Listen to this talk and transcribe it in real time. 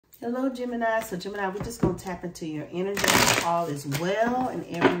Hello, Gemini. So, Gemini, we're just going to tap into your energy. All is well. And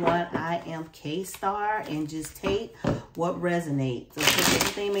everyone, I am Kayestarr. And just take what resonates. Okay,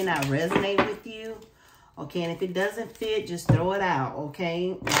 everything may not resonate with you. Okay, and if it doesn't fit, just throw it out.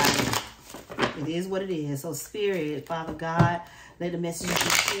 Okay, like, it is what it is. So, Spirit, Father God, let the message be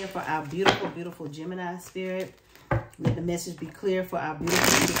clear for our beautiful, beautiful Gemini Spirit. Let the message be clear for our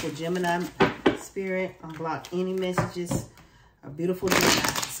beautiful, beautiful Gemini Spirit. Unblock any messages. Our beautiful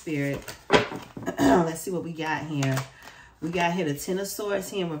Gemini Spirit. Let's see what we got here. We got here the Ten of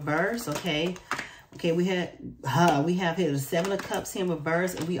Swords here in reverse. Okay. Okay, we have here the Seven of Cups here in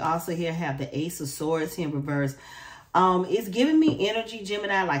reverse. And we also here have the Ace of Swords here in reverse. It's giving me energy,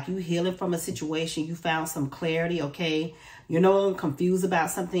 Gemini, like you healing from a situation. You found some clarity, okay? You're no longer confused about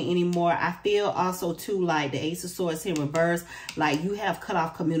something anymore. I feel also, too, like the Ace of Swords here in reverse, like you have cut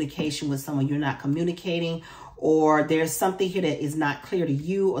off communication with someone. You're not communicating, or there's something here that is not clear to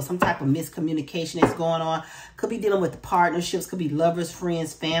you, or some type of miscommunication that's going on. Could be dealing with partnerships, could be lovers,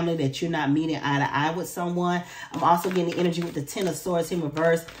 friends, family, that you're not meeting eye to eye with someone. I'm also getting the energy with the Ten of Swords in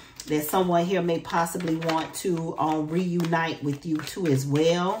reverse, that someone here may possibly want to reunite with you too as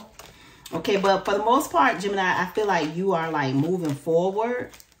well. Okay, but for the most part, Gemini, I feel like you are like moving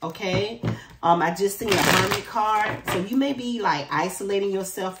forward. Okay, I just seen the Hermit card. So you may be like isolating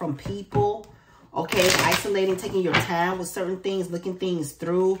yourself from people. Okay, isolating, taking your time with certain things, looking things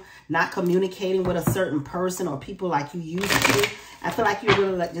through, not communicating with a certain person or people like you used to. I feel like you're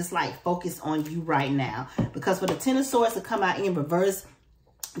really like, just like focused on you right now. Because for the Ten of Swords to come out in reverse,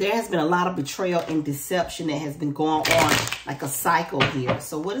 there has been a lot of betrayal and deception that has been going on, like a cycle here.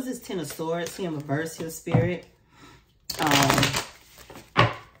 So what is this Ten of Swords here in reverse here, Spirit?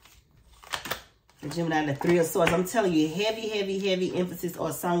 Gemini, the Three of Swords. I'm telling you, heavy, heavy, heavy emphasis,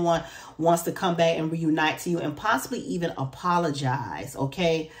 or someone wants to come back and reunite to you and possibly even apologize,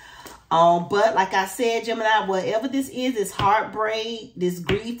 okay? But like I said, Gemini, whatever this is, this heartbreak, this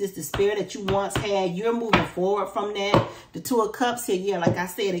grief, this despair that you once had, you're moving forward from that. The Two of Cups here, yeah, like I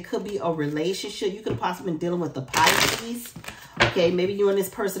said, it could be a relationship. You could possibly be dealing with the Pisces. Okay, maybe you and this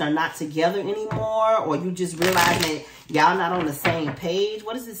person are not together anymore, or you just realize that y'all not on the same page.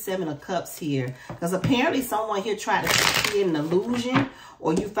 What is this Seven of Cups here? Because apparently someone here tried to create an illusion,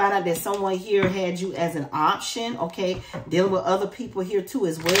 or you find out that someone here had you as an option, okay? Dealing with other people here too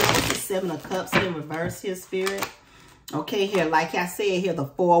as well. What's the Seven of Cups here in reverse here, Spirit? Okay, here, like I said here, the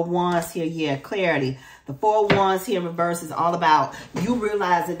Four of Wands here, yeah, clarity. The Four of Wands here in reverse is all about you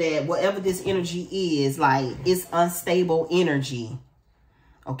realizing that whatever this energy is, like, it's unstable energy.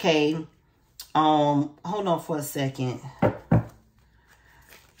 Okay? Hold on for a second.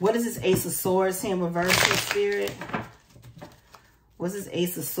 What is this Ace of Swords here in reverse here, Spirit? What's this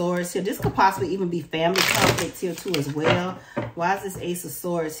Ace of Swords here? This could possibly even be family conflict here too as well. Why is this Ace of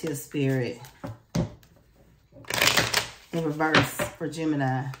Swords here, Spirit? In reverse for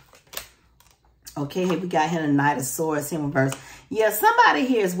Gemini. Okay, here we got here the Knight of Swords in reverse. Yeah, somebody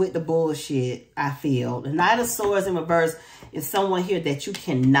here is with the bullshit, I feel. The Knight of Swords in reverse is someone here that you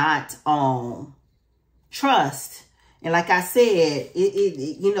cannot trust. And like I said,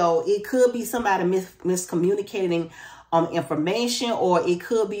 it could be somebody miscommunicating information, or it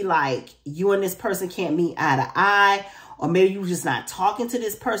could be like you and this person can't meet eye to eye. Or maybe you're just not talking to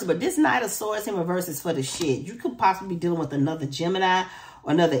this person. But this Knight of Swords in reverse is for the shit. You could possibly be dealing with another Gemini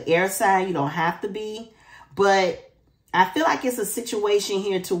or another air sign. You don't have to be. But I feel like it's a situation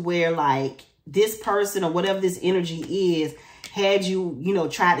here to where, like, this person or whatever this energy is had you,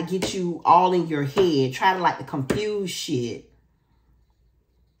 tried to get you all in your head. Try to, like, to confuse shit.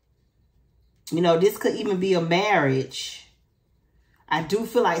 This could even be a marriage. I do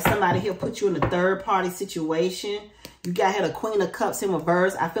feel like somebody here put you in a third-party situation. You got here the Queen of Cups in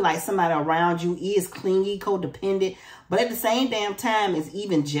reverse. I feel like somebody around you is clingy, codependent, but at the same damn time is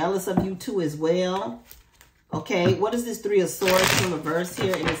even jealous of you too as well. Okay, what is this Three of Swords in reverse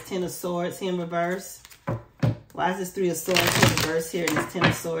here and this Ten of Swords in reverse? Why is this Three of Swords in reverse here and this Ten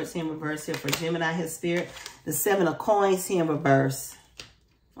of Swords in reverse here for Gemini, his Spirit? The Seven of Coins here in reverse.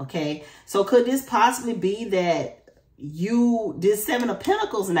 Okay, so could this possibly be that this Seven of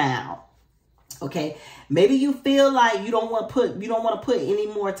Pentacles now? Okay, maybe you feel like you don't want to put any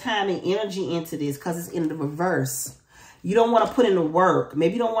more time and energy into this because it's in the reverse. You don't want to put in the work.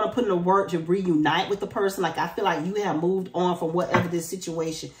 Maybe you don't want to put in the work to reunite with the person. Like, I feel like you have moved on from whatever this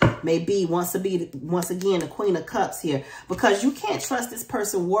situation may be. Once again, the Queen of Cups here, because you can't trust this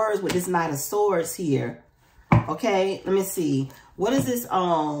person's words with this Knight of Swords here. Okay, let me see. What is this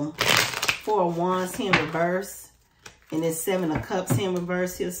Four of Wands here in reverse and this Seven of Cups here in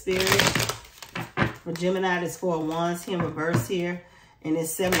reverse here, Spirit? For Gemini, this Four of Wands here in reverse here. And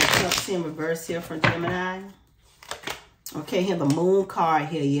it's 7 of Cups in reverse here for Gemini. Okay, here the Moon card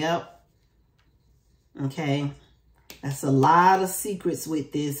here. Yep. Okay. That's a lot of secrets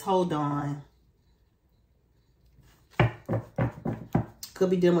with this. Hold on. Could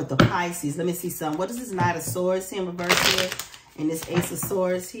be dealing with the Pisces. Let me see something. What is this Knight of Swords here in reverse here? And this Ace of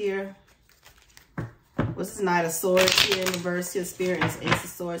Swords here. What's this Knight of Swords here in reverse here, Spirit? And this Ace of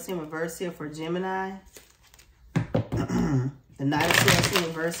Swords here in reverse here for Gemini. The Knight of Swords here in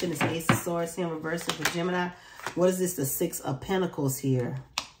reverse and this Ace of Swords here in reverse here for Gemini. What is this? The 6 of Pentacles here.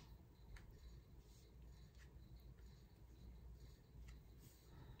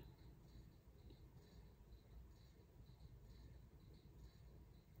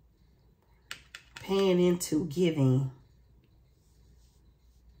 Paying into giving.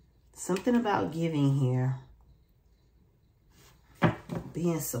 Something about giving here.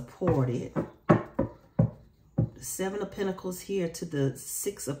 Being supported. The 7 of Pentacles here to the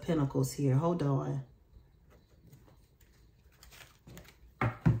 6 of Pentacles here. Hold on.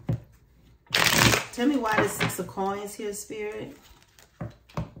 Tell me why the 6 of Coins here, Spirit.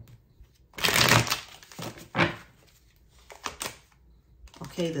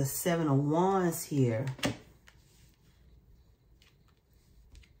 Okay, the 7 of Wands here.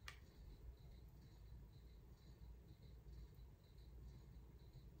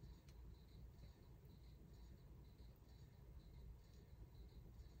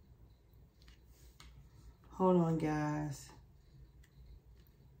 Hold on, guys.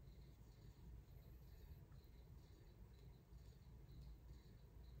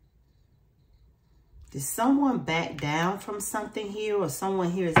 Did someone back down from something here, or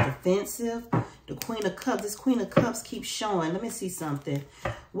someone here is defensive? The Queen of Cups. This Queen of Cups keeps showing. Let me see something.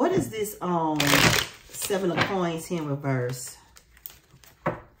 What is this 7 of Coins here in reverse?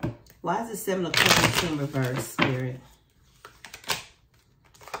 Why is this 7 of Coins here in reverse, Spirit?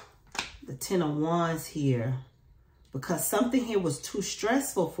 The 10 of Wands here. Because something here was too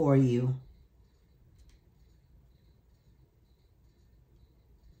stressful for you.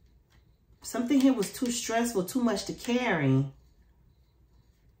 Something here was too stressful, too much to carry.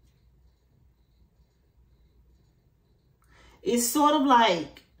 It's sort of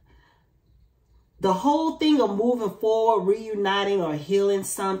like the whole thing of moving forward, reuniting or healing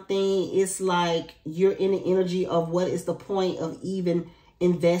something. It's like you're in the energy of what is the point of even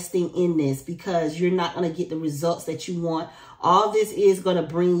investing in this, because you're not going to get the results that you want. All this is going to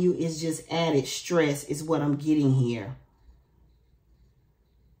bring you is just added stress is what I'm getting here.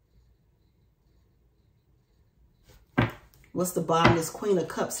 What's the bottom of this Queen of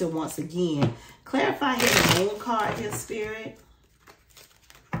Cups here once again? Clarify here the Moon card here, Spirit.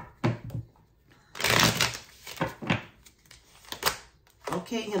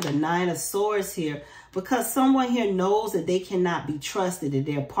 Okay, here the 9 of Swords here. Because someone here knows that they cannot be trusted, that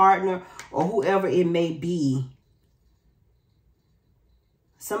their partner or whoever it may be.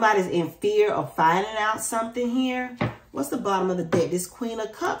 Somebody's in fear of finding out something here. What's the bottom of the deck? This Queen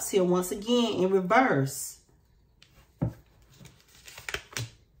of Cups here once again in reverse.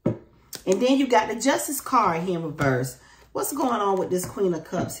 And then you got the Justice card here in reverse. What's going on with this Queen of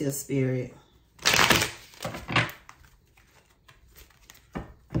Cups here, Spirit?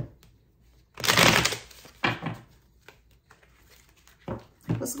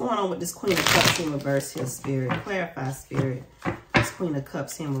 What's going on with this Queen of Cups in reverse here, Spirit? Clarify, Spirit. This Queen of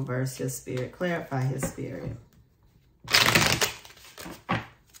Cups in reverse here, Spirit. Clarify here, Spirit.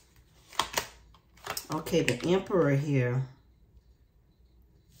 Okay, the Emperor here.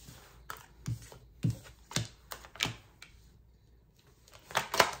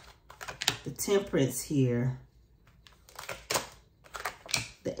 The Temperance here.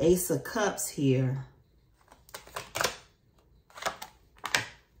 The Ace of Cups here.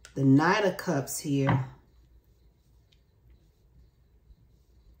 The Knight of Cups here.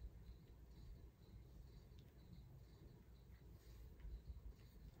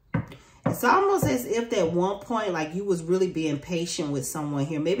 It's almost as if at one point, like you was really being patient with someone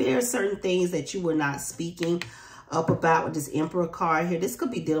here. Maybe there are certain things that you were not speaking up about with this Emperor card here. This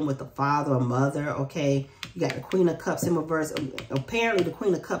could be dealing with the father or mother, okay? You got the Queen of Cups in reverse. Apparently, the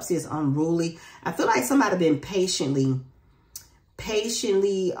Queen of Cups is unruly. I feel like somebody been patiently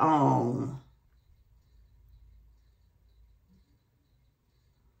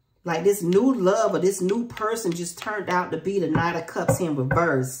like this new love or this new person just turned out to be the Knight of Cups in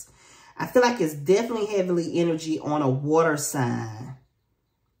reverse. I feel like it's definitely heavily energy on a water sign.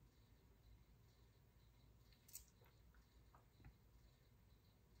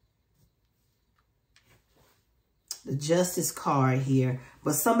 The Justice card here.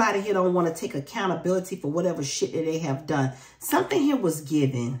 But somebody here don't want to take accountability for whatever shit that they have done. Something here was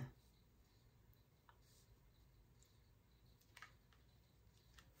given.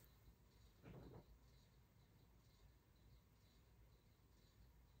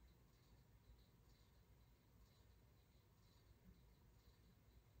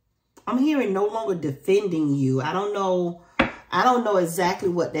 I'm hearing no longer defending you. I don't know exactly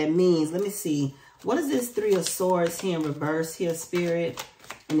what that means. Let me see. What is this 3 of Swords here in reverse here, Spirit?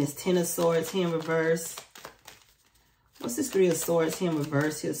 And this 10 of Swords here in reverse. What's this 3 of Swords here in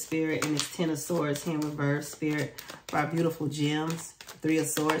reverse here, Spirit? And this 10 of Swords here in reverse, Spirit, for our beautiful gems. 3 of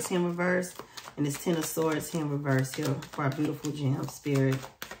Swords here in reverse. And this 10 of Swords here in reverse here for our beautiful gems, Spirit.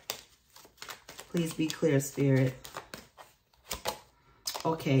 Please be clear, Spirit.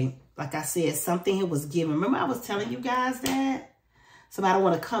 Okay, like I said, something here was given. Remember I was telling you guys that? Somebody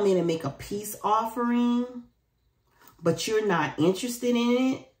want to come in and make a peace offering, but you're not interested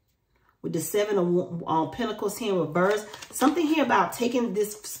in it. With the 7 of Pentacles here in reverse. Something here about taking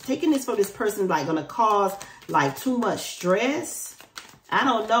this from this person, like, going to cause, like, too much stress. I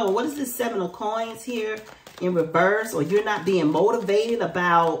don't know. What is this 7 of Coins here in reverse? Or you're not being motivated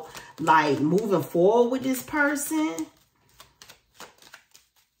about, like, moving forward with this person.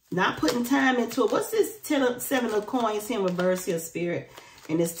 Not putting time into it. What's this 7 of Coins here in reverse here, Spirit?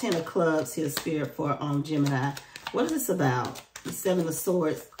 And this 10 of Clubs here, Spirit, for Gemini. What is this about? The 7 of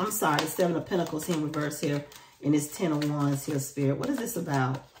Swords. I'm sorry, the 7 of Pentacles here in reverse here. And this 10 of Wands here, Spirit. What is this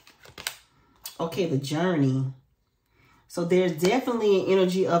about? Okay, the journey. So there's definitely an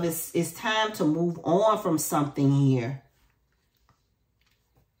energy of it's time to move on from something here.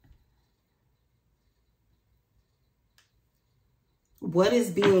 What is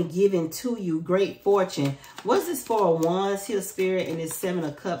being given to you? Great fortune. What's this 4 of Wands here, Spirit? And this 7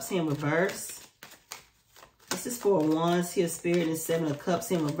 of Cups here in reverse. This is 4 of Wands here, Spirit, and 7 of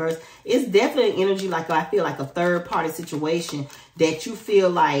Cups in reverse. It's definitely an energy like I feel like a third-party situation that you feel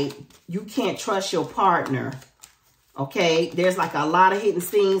like you can't trust your partner. Okay? There's like a lot of hidden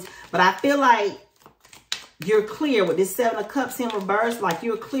things, but I feel like you're clear with this 7 of Cups in reverse. Like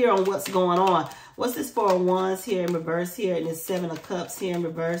you're clear on what's going on. What's this 4 of Wands here in reverse here, and this 7 of Cups here in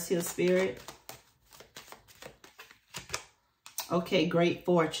reverse here, Spirit? Okay, great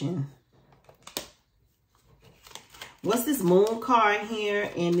fortune. What's this Moon card here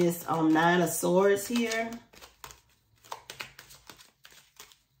and this 9 of Swords here?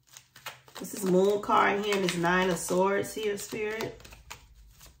 What's this Moon card here and this 9 of Swords here, Spirit?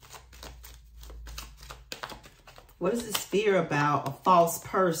 What is this fear about? A false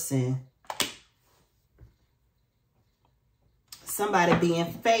person. Somebody being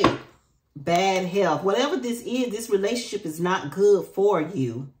fake. Bad health. Whatever this is, this relationship is not good for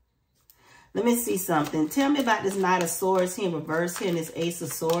you. Let me see something. Tell me about this Knight of Swords here in reverse here and this Ace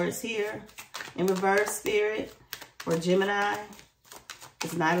of Swords here in reverse, Spirit, for Gemini.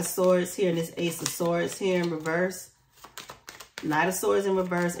 This Knight of Swords here and this Ace of Swords here in reverse. Knight of Swords in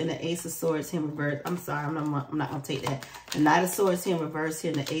reverse and the Ace of Swords here in reverse. I'm sorry, I'm not going to take that. The Knight of Swords here in reverse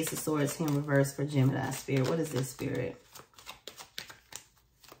here and the Ace of Swords here in reverse for Gemini, Spirit. What is this, Spirit?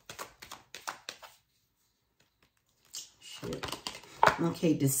 Shit.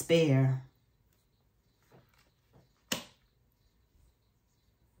 Okay, despair.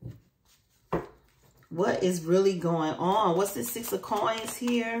 What is really going on? What's this 6 of Coins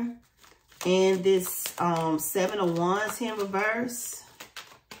here? And this 7 of Wands here in reverse.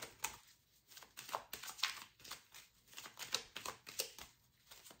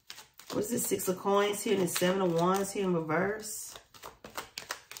 What's this 6 of Coins here and this 7 of Wands here in reverse?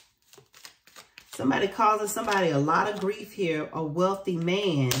 Somebody causing somebody a lot of grief here. A wealthy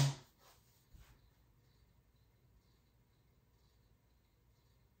man.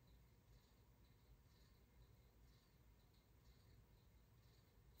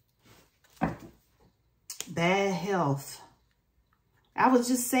 Bad health. I was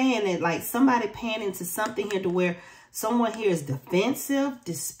just saying that like somebody paying into something here to where someone here is defensive,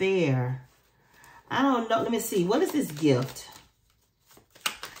 despair. I don't know. Let me see. What is this gift?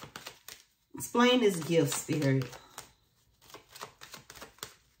 Explain this gift, Spirit.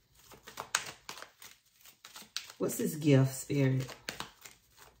 What's this gift, Spirit?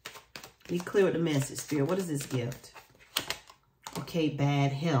 Be clear with the message, Spirit. What is this gift? Okay,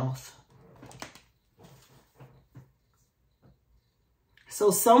 bad health. So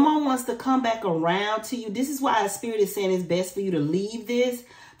someone wants to come back around to you. This is why the Spirit is saying it's best for you to leave this.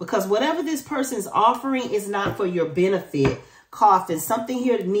 Because whatever this person's offering is not for your benefit. Coffin, something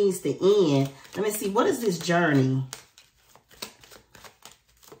here that needs to end. Let me see. What is this journey?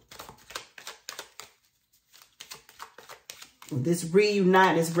 This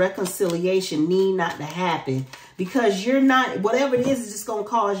reunite, this reconciliation need not to happen because you're not, whatever it is just going to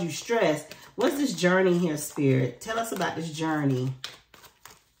cause you stress. What's this journey here, Spirit? Tell us about this journey.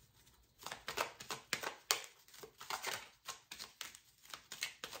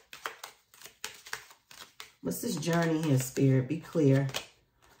 What's this journey here, Spirit? Be clear.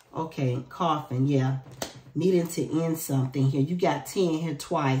 Okay, coughing, yeah. Needing to end something here. You got 10 here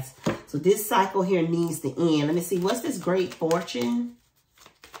twice. So this cycle here needs to end. Let me see. What's this great fortune?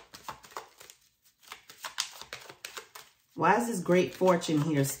 Why is this great fortune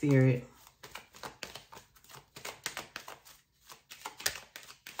here, Spirit?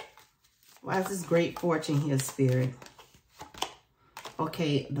 Why is this great fortune here, Spirit?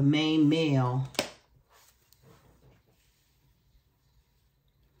 Okay, the main male.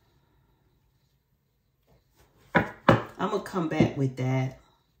 I'm going to come back with that.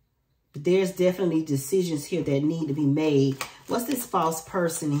 But there's definitely decisions here that need to be made. What's this false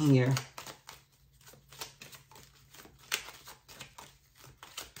person here?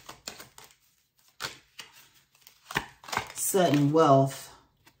 Sudden wealth.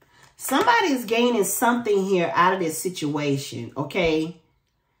 Somebody is gaining something here out of this situation, okay?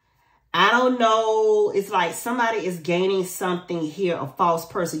 I don't know. It's like somebody is gaining something here, a false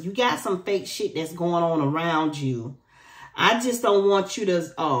person. You got some fake shit that's going on around you. I just don't want you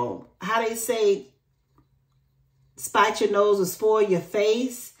to, how they say, spite your nose or spoil your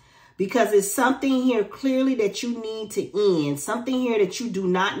face. Because it's something here clearly that you need to end. Something here that you do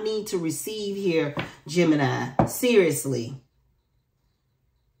not need to receive here, Gemini. Seriously.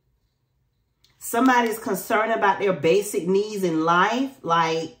 Somebody's concerned about their basic needs in life.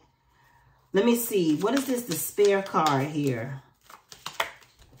 Like, let me see. What is this despair card here?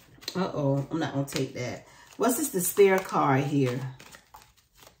 Uh-oh. I'm not going to take that. What's this despair card here?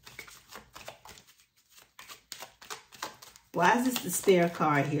 Why is this despair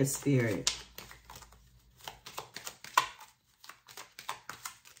card here, Spirit?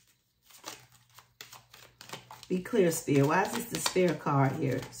 Be clear, Spirit. Why is this despair card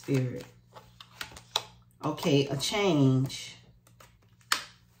here, Spirit? Okay, a change.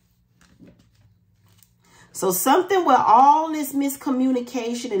 So something with all this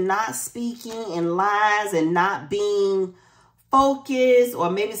miscommunication and not speaking and lies and not being focused,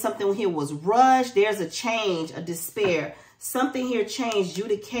 or maybe something here was rushed. There's a change, a despair. Something here changed,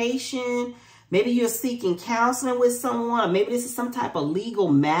 adjudication. Maybe you're seeking counseling with someone. Or maybe this is some type of legal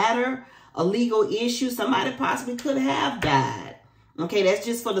matter, a legal issue. Somebody possibly could have died. Okay, that's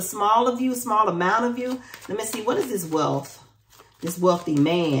just for the small of you, small amount of you. Let me see, what is this wealth? This wealthy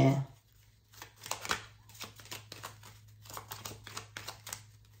man.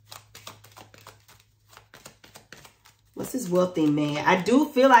 What's this wealthy man? I do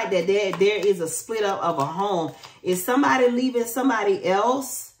feel like that there is a split up of a home. Is somebody leaving somebody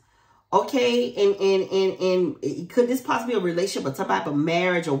else? Okay, and could this possibly be a relationship or some type of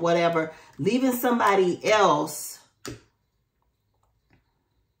marriage or whatever? Leaving somebody else.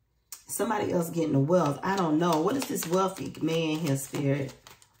 Somebody else getting the wealth. I don't know. What is this wealthy man here, Spirit?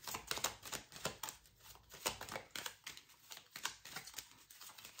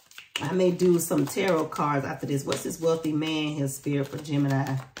 I may do some tarot cards after this. What's this wealthy man here, Spirit, for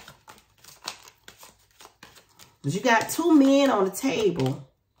Gemini? But you got two men on the table.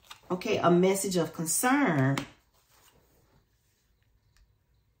 Okay, a message of concern.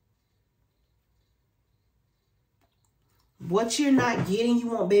 What you're not getting, you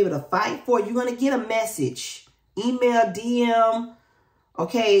won't be able to fight for. You're going to get a message. Email, DM,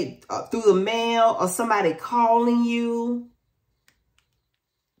 okay, through the mail, or somebody calling you.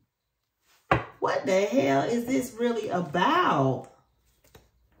 What the hell is this really about?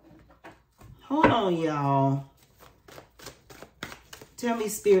 Hold on, y'all. Tell me,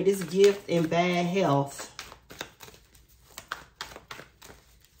 Spirit, this gift in bad health.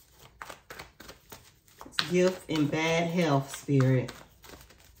 This gift in bad health, Spirit.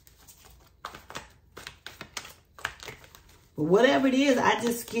 But whatever it is, I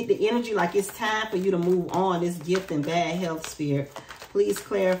just get the energy like it's time for you to move on. This gift in bad health, Spirit. Please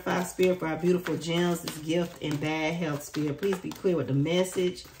clarify, Spirit, for our beautiful gems. This gift in bad health, Spirit. Please be clear with the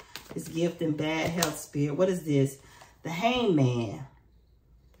message. This gift in bad health, Spirit. What is this? The Hangman.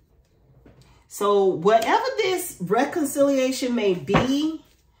 So whatever this reconciliation may be,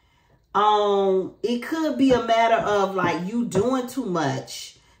 it could be a matter of like you doing too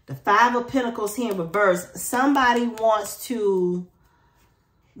much. The Five of Pentacles here in reverse. Somebody wants to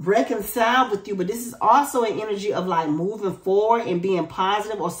reconcile with you, but this is also an energy of like moving forward and being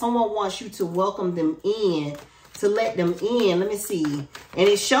positive, or someone wants you to welcome them in, to let them in. Let me see. And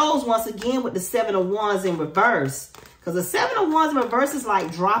it shows once again with the Seven of Wands in reverse. Because the 7 of Wands in reverse is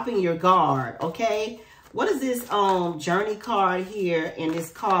like dropping your guard, okay? What is this journey card here in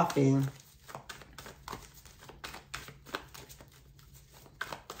this coffin?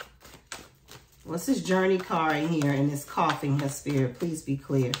 What's this journey card here in this coffin here, Spirit? Please be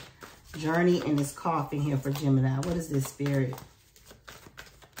clear. Journey in this coffin here for Gemini. What is this, Spirit?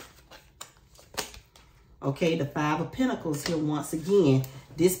 Okay, the 5 of Pentacles here once again.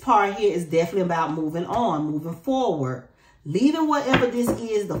 This part here is definitely about moving on, moving forward. Leaving whatever this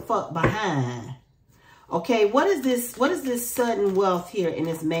is the fuck behind. Okay, what is this? What is this sudden wealth here in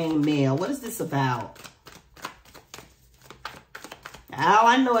this main male? What is this about? All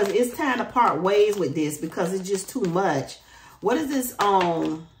I know is it's time to part ways with this because it's just too much. What is this?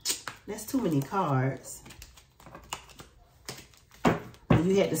 That's too many cards.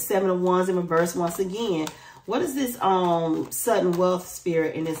 You had the 7 of Wands in reverse once again. What is this sudden wealth,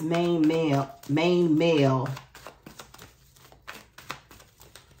 Spirit, in this main male?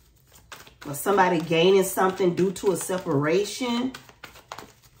 Or somebody gaining something due to a separation?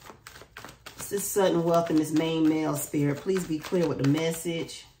 What's this sudden wealth in this main male, Spirit? Please be clear with the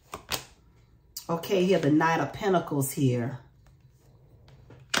message. Okay, here the Knight of Pentacles here.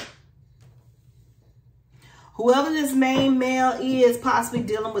 Whoever this main male is, possibly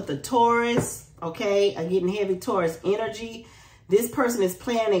dealing with the Taurus, okay, are getting heavy Taurus energy. This person is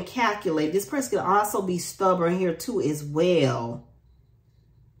planning and calculate. This person can also be stubborn here too as well.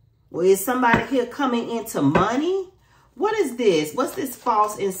 Well, is somebody here coming into money? What is this? What's this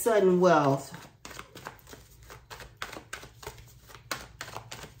false and sudden wealth?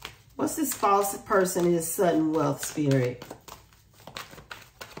 What's this false person in this sudden wealth, Spirit?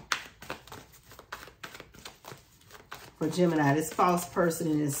 For Gemini, this false person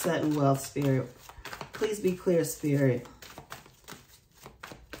in this sudden wealth, Spirit. Please be clear, Spirit.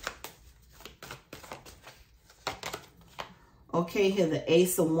 Okay, here the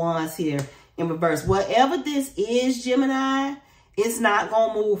Ace of Wands here in reverse. Whatever this is, Gemini, it's not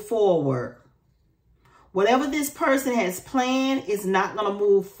going to move forward. Whatever this person has planned is not going to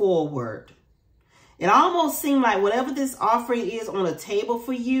move forward. It almost seemed like whatever this offering is on the table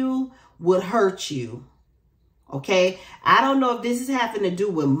for you would hurt you. Okay, I don't know if this is having to do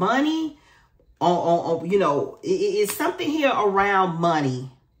with money you know, it's something here around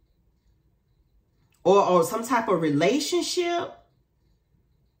money or some type of relationship.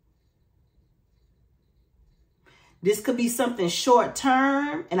 This could be something short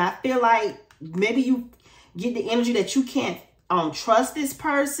term. And I feel like maybe you get the energy that you can't trust this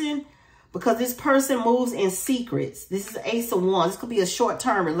person because this person moves in secrets. This is the Ace of Wands. This could be a short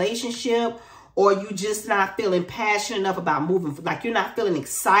term relationship. Or you just not feeling passionate enough about moving. Like you're not feeling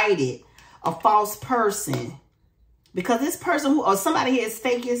excited. A false person. Because this person or somebody here is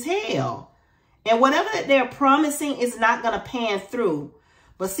fake as hell. And whatever that they're promising is not going to pan through.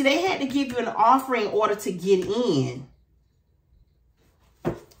 But see, they had to give you an offering in order to get in.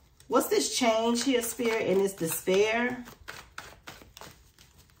 What's this change here, Spirit, in this despair?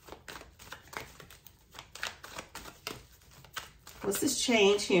 What's this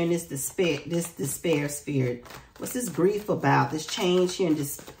change here in this despair, Spirit? What's this grief about? This change here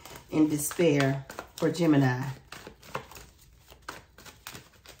in despair for Gemini.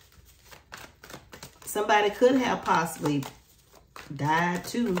 Somebody could have possibly died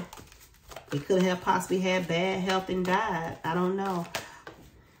too. They could have possibly had bad health and died. I don't know.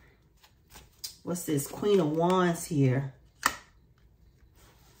 What's this? Queen of Wands here.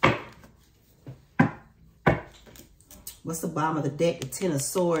 What's the bottom of the deck? The Ten of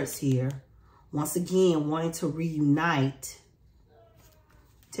Swords here. Once again, wanting to reunite.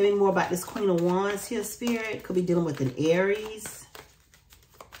 Tell me more about this Queen of Wands here, Spirit. Could be dealing with an Aries.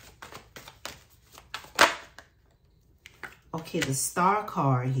 Okay, the Star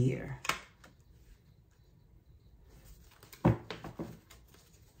card here.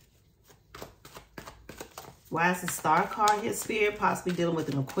 Why is the Star card here, Spirit? Possibly dealing with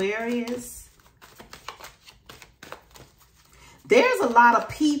an Aquarius. There's a lot of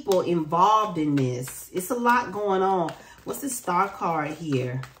people involved in this. It's a lot going on. What's this Star card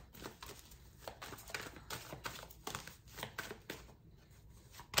here?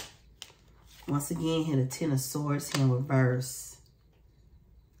 Once again, here the Ten of Swords here in reverse.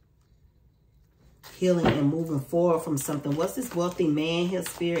 Healing and moving forward from something. What's this wealthy man here,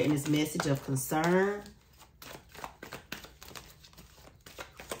 Spirit, in his message of concern?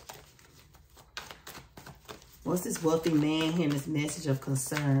 What's this wealthy man here in this message of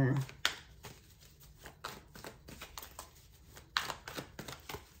concern?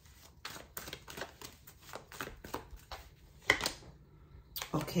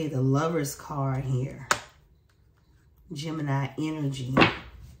 Okay, the Lover's card here. Gemini energy.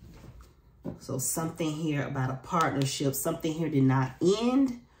 So something here about a partnership, something here did not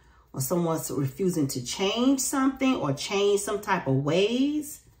end, or someone's refusing to change something or change some type of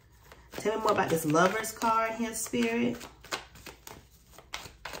ways. Tell me more about this Lovers card here, Spirit.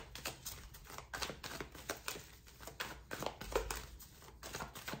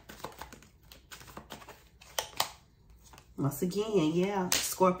 Once again, yeah,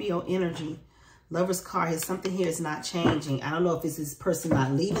 Scorpio energy. Lovers card here, something here is not changing. I don't know if it's this person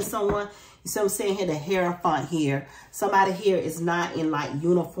not leaving someone. You see what I'm saying here? The Hierophant here. Somebody here is not in like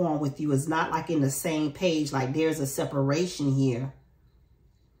uniform with you. It's not like in the same page. Like there's a separation here.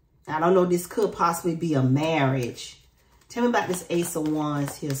 I don't know. This could possibly be a marriage. Tell me about this Ace of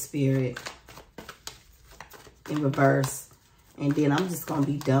Wands here, Spirit. In reverse. And then I'm just going to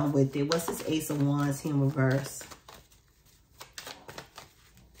be done with it. What's this Ace of Wands here in reverse?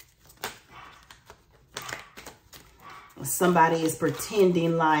 Somebody is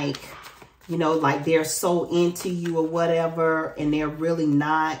pretending like, you know, like they're so into you or whatever, and they're really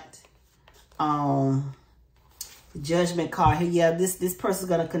not. Judgment card here. Yeah, this person's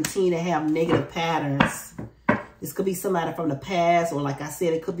going to continue to have negative patterns. This could be somebody from the past, or like I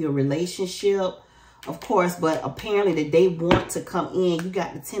said, it could be a relationship, of course, but apparently that they want to come in. You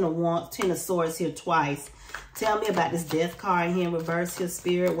got the Ten of Swords here twice. Tell me about this Death card here in reverse here,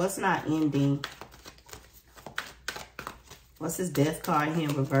 Spirit. What's not ending? What's this Death card here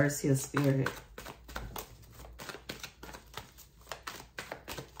in reverse here, Spirit?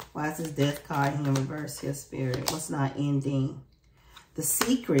 Why is this Death card here in reverse here, Spirit? What's not ending? The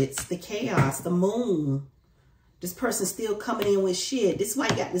Secrets, the Chaos, the Moon. This person's still coming in with shit. This is why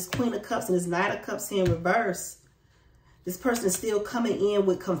you got this Queen of Cups and this Knight of Cups here in reverse. This person is still coming in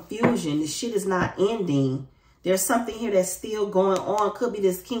with confusion. This shit is not ending. There's something here that's still going on. Could be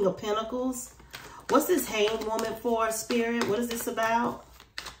this King of Pentacles. What's this Hanged Woman for, Spirit? What is this about?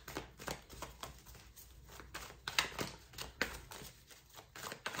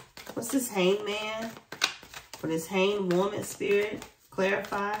 What's this Hanged Man? For this Hanged Woman, Spirit?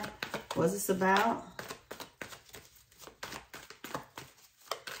 Clarify. What's this about?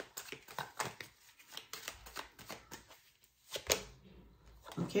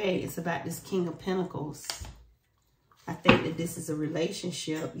 Okay, it's about this King of Pentacles. I think that this is a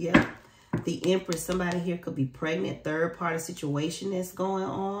relationship. Yep. The Empress, somebody here could be pregnant, third party situation that's going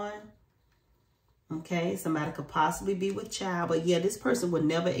on. Okay, somebody could possibly be with child. But yeah, this person would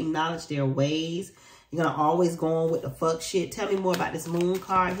never acknowledge their ways. You're going to always go on with the fuck shit. Tell me more about this Moon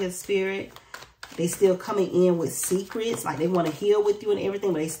card here, Spirit. They still coming in with secrets. Like they want to heal with you and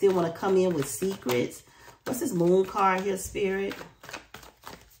everything, but they still want to come in with secrets. What's this Moon card here, Spirit?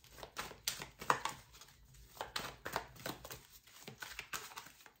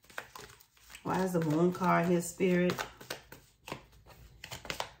 Why is the Moon card here, Spirit?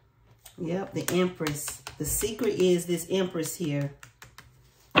 Yep, the Empress. The secret is this Empress here.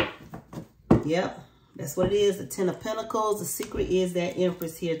 Yep, that's what it is. The Ten of Pentacles. The secret is that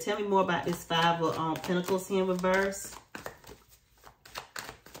Empress here. Tell me more about this Five of Pentacles here in reverse.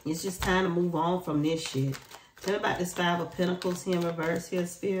 It's just time to move on from this shit. Tell me about this Five of Pentacles here in reverse here,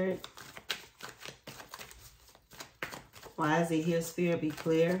 Spirit. Why is it here, Spirit? Be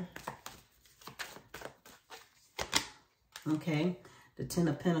clear. Okay, the Ten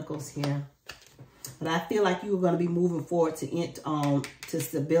of Pentacles here. But I feel like you are going to be moving forward to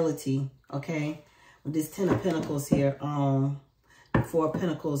stability, okay? With this Ten of Pentacles here, the Four of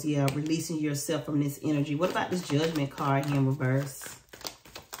Pentacles, yeah, releasing yourself from this energy. What about this Judgment card here in reverse?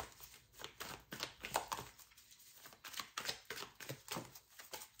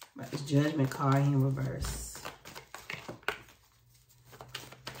 What about this Judgment card here in reverse?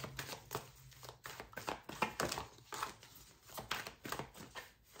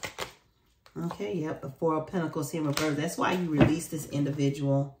 Okay, yep, the Four of Pentacles here in reverse. That's why you release this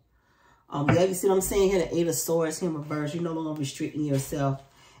individual. Yeah, you see what I'm saying here? The Eight of Swords here in reverse. You're no longer restricting yourself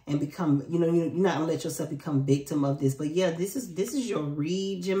and become, you know, you're not gonna let yourself become victim of this. But yeah, this is your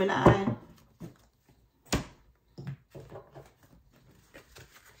read, Gemini.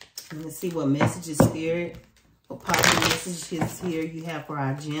 Let's see what messages, Spirit, what positive messages here you have for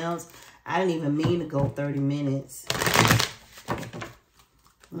our gems. I didn't even mean to go 30 minutes.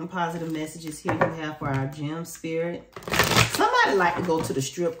 What positive messages here you have for our gem, Spirit. Somebody like to go to the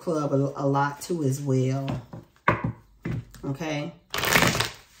strip club a lot too as well. Okay.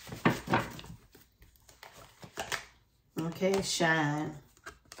 Okay, Shine.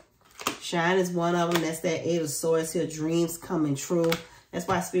 Shine is one of them. That's that Eight of Swords here. Dreams coming true. That's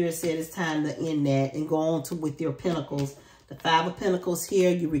why Spirit said it's time to end that and go on to with your Pentacles. The Five of Pentacles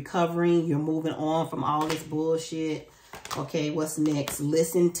here. You're recovering. You're moving on from all this bullshit. Okay, what's next?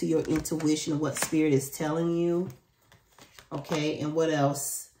 Listen to your intuition, what Spirit is telling you. Okay, and what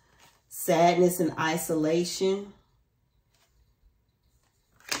else? Sadness and isolation.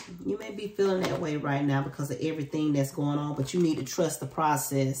 You may be feeling that way right now because of everything that's going on, but you need to trust the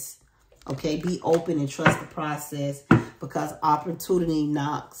process. Okay, be open and trust the process because opportunity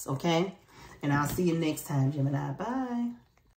knocks. Okay, and I'll see you next time, Gemini. Bye.